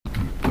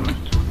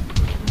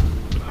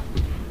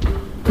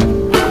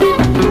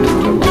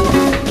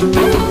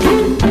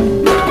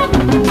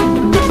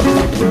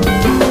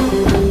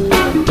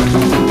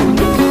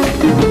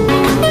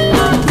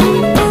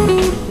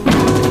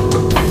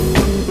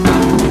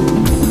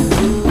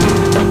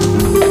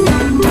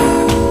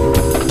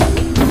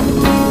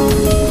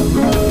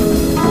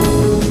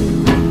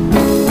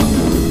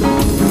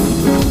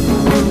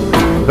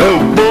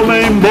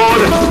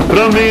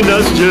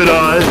Minas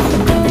Gerais.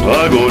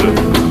 Agora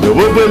eu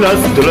vou pela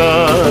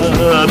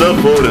estrada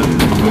fora,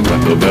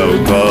 tocando meu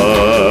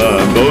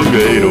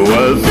candongueiro.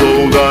 Eu sou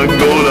da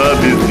Angola,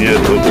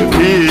 bisnieto de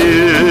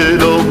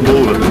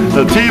quilombola.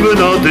 Nativa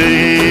não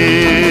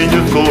tenho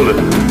escola,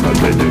 mas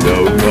tenho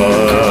meu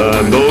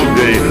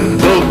candongueiro.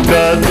 No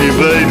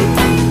cativeiro,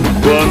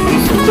 quando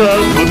está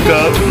no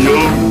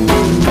caminhão,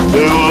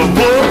 eu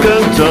vou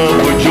cantar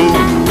muito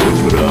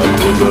pra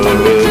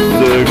poder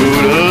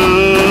segurar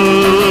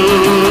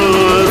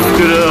a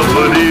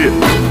escravaria.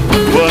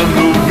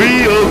 Quando vi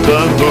o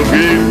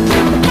candongueiro,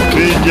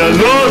 vinha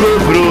logo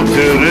pro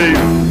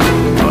terreiro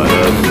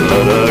para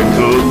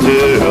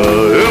Saracoteira.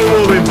 Eu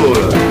vou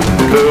embora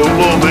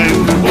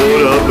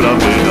pra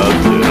Minas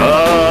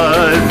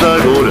Gerais.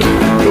 Agora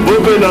eu vou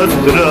pela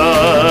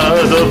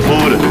estrada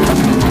fora,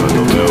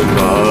 no meu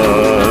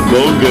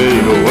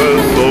candongueiro. Eu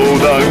sou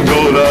da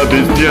Angola,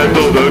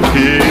 bisnieto de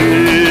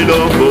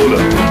quilombola.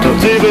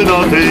 Nativa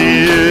não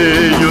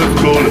tenho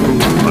escola,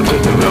 mas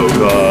tenho meu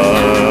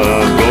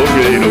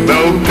candongueiro.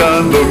 Meu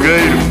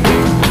candongueiro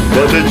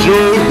fazer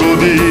jogo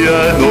dia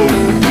e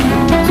noite.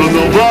 Se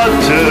não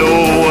bate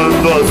ou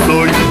ando a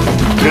sonho,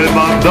 que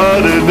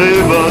mandar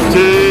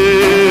debater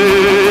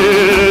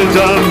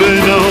também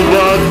não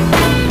bate.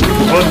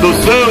 Quando o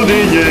seu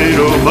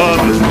dinheiro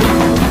manda,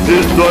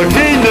 isto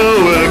aqui não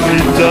é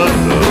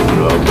quitanda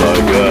pra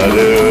pagar e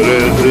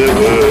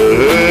receber.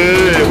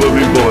 Eu vou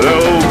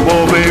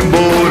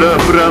embora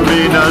pra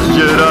Minas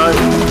Gerais.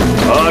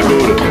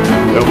 Agora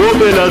eu vou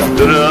pela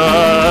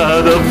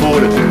estrada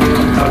fora,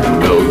 no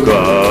meu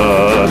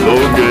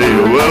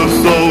candongueiro. Eu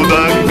sou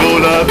da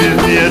Angola,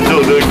 bisnieto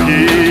de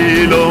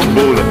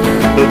quilombola.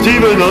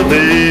 Nativa não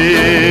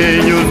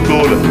tenho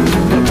escola,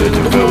 mas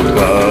tenho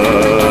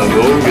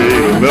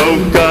meu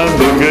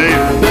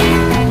candongueiro.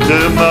 De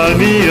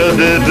mania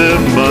de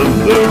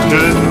demanda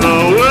que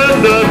não é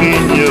da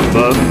minha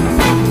banda.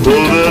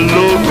 Todo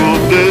louco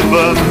de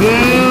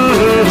bandeira,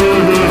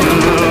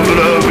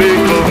 vem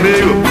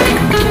comigo,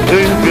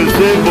 tem que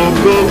ser bom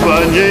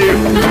companheiro.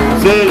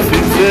 Ser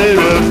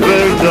sincero é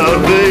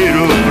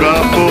verdadeiro pra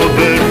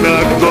poder me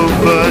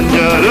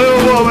acompanhar. Eu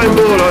vou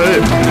embora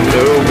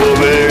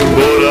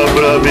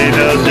pra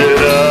Minas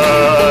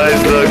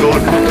Gerais.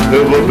 Agora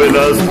eu vou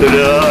pela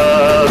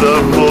estrada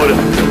fora,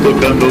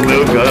 tocando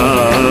meu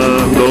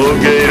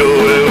candongueiro.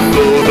 Eu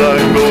sou da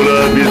Angola,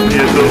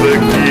 bisnieto de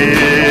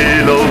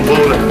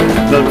quilombola.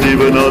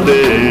 Nativa não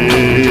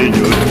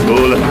tenho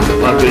escola,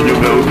 mas tenho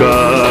meu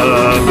candongueiro.